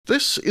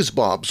This is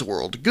Bob's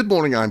World. Good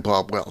morning, I'm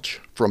Bob Welch.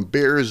 From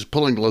bears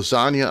pulling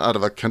lasagna out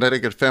of a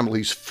Connecticut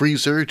family's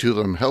freezer to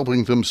them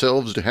helping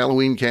themselves to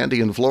Halloween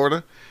candy in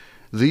Florida,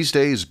 these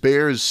days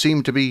bears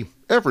seem to be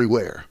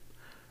everywhere.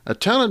 A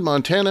town in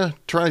Montana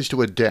tries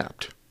to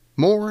adapt.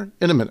 More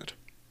in a minute.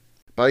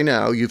 By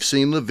now, you've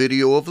seen the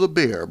video of the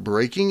bear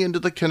breaking into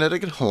the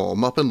Connecticut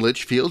home up in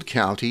Litchfield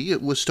County.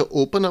 It was to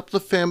open up the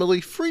family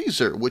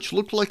freezer, which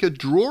looked like a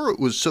drawer. It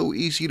was so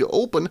easy to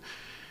open.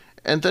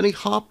 And then he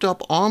hopped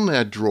up on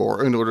that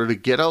drawer in order to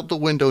get out the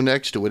window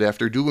next to it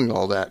after doing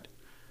all that.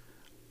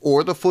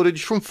 Or the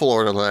footage from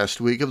Florida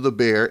last week of the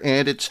bear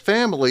and its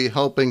family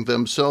helping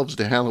themselves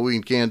to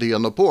Halloween candy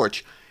on the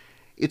porch.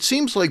 It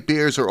seems like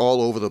bears are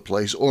all over the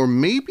place, or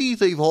maybe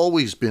they've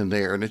always been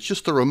there and it's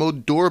just the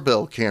remote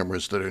doorbell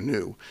cameras that are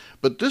new.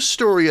 But this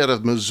story out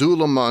of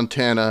Missoula,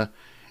 Montana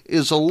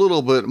is a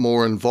little bit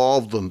more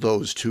involved than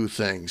those two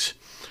things.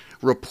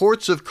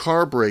 Reports of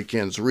car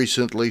break-ins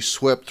recently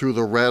swept through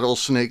the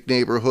Rattlesnake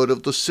neighborhood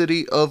of the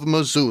city of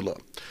Missoula.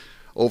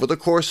 Over the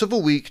course of a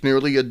week,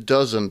 nearly a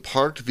dozen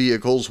parked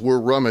vehicles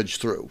were rummaged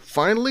through.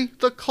 Finally,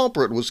 the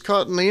culprit was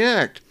caught in the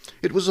act.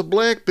 It was a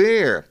black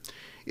bear.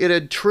 It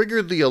had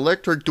triggered the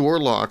electric door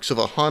locks of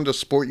a Honda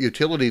Sport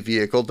utility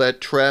vehicle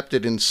that trapped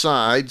it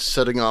inside,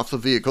 setting off the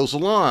vehicle's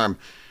alarm.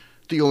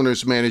 The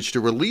owners managed to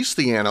release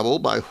the animal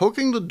by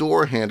hooking the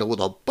door handle with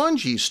a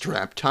bungee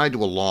strap tied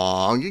to a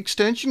long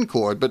extension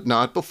cord, but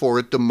not before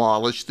it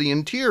demolished the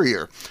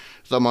interior.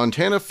 The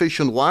Montana Fish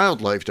and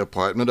Wildlife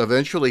Department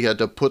eventually had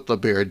to put the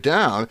bear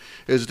down,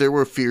 as there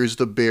were fears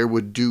the bear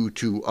would do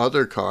to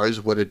other cars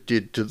what it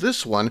did to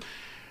this one,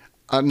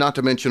 not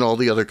to mention all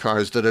the other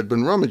cars that had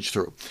been rummaged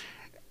through.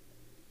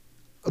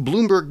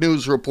 Bloomberg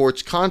News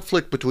reports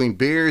conflict between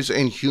bears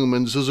and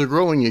humans is a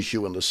growing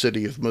issue in the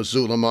city of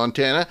Missoula,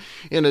 Montana.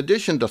 In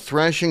addition to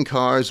thrashing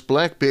cars,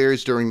 black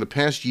bears during the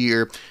past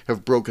year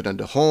have broken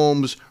into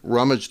homes,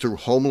 rummaged through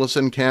homeless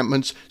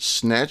encampments,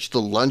 snatched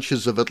the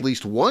lunches of at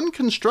least one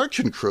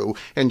construction crew,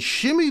 and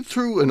shimmied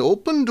through an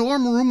open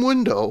dorm room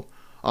window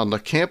on the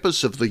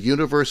campus of the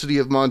University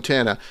of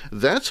Montana.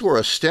 That's where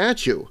a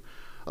statue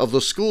of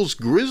the school's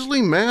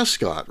grizzly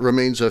mascot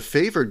remains a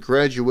favored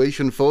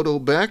graduation photo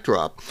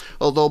backdrop,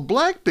 although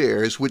black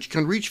bears, which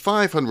can reach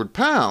 500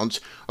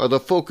 pounds, are the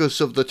focus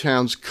of the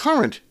town's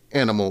current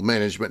animal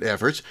management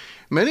efforts.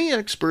 Many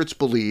experts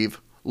believe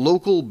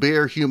local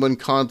bear-human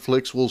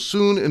conflicts will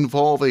soon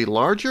involve a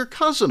larger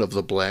cousin of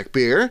the black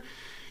bear.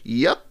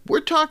 Yep,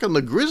 we're talking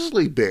the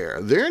grizzly bear.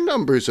 Their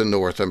numbers in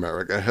North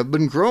America have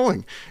been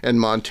growing, and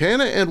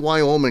Montana and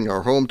Wyoming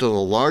are home to the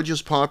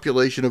largest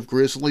population of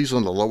grizzlies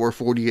in the lower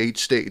 48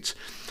 states.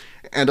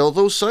 And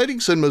although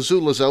sightings in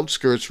Missoula's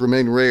outskirts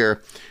remain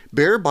rare,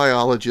 bear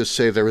biologists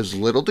say there is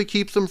little to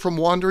keep them from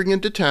wandering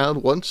into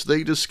town once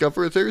they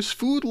discover there's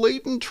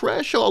food-laden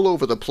trash all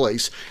over the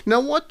place.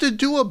 Now, what to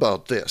do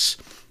about this?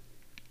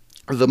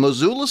 The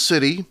Missoula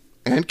city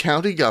and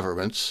county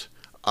governments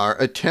are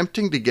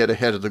attempting to get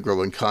ahead of the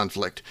growing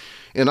conflict.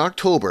 In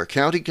October,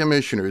 county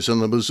commissioners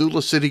and the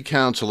Missoula City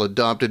Council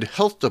adopted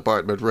health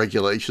department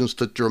regulations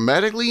that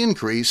dramatically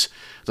increase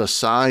the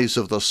size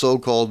of the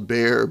so-called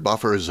bear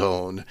buffer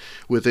zone,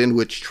 within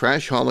which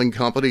trash hauling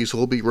companies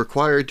will be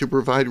required to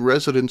provide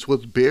residents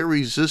with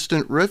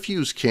bear-resistant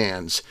refuse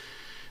cans.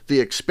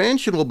 The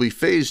expansion will be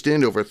phased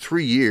in over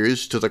 3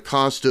 years to the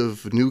cost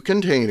of new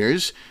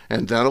containers,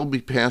 and that'll be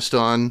passed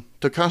on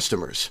to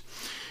customers.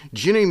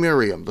 Ginny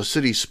Merriam, the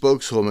city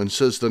spokeswoman,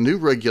 says the new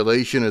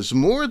regulation is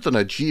more than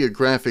a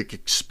geographic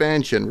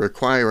expansion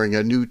requiring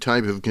a new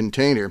type of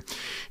container.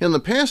 In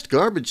the past,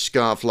 garbage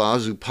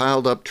scofflaws who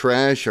piled up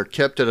trash or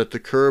kept it at the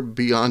curb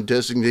beyond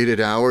designated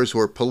hours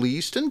were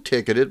policed and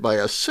ticketed by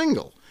a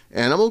single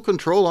animal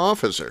control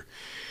officer.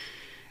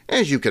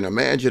 As you can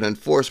imagine,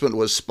 enforcement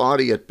was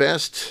spotty at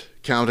best,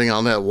 counting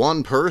on that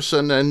one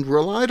person, and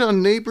relied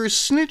on neighbors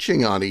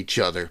snitching on each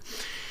other.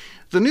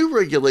 The new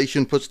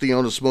regulation puts the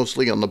onus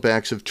mostly on the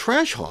backs of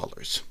trash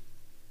haulers.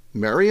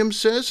 Merriam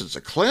says it's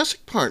a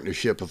classic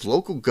partnership of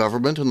local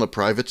government and the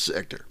private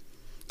sector.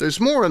 There's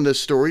more on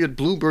this story at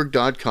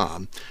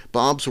Bloomberg.com.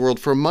 Bob's World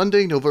for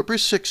Monday, November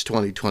 6,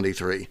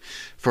 2023.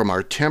 From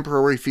our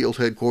temporary field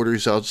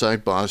headquarters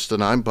outside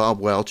Boston, I'm Bob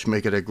Welch.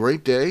 Make it a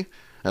great day,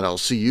 and I'll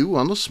see you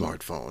on the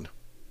smartphone.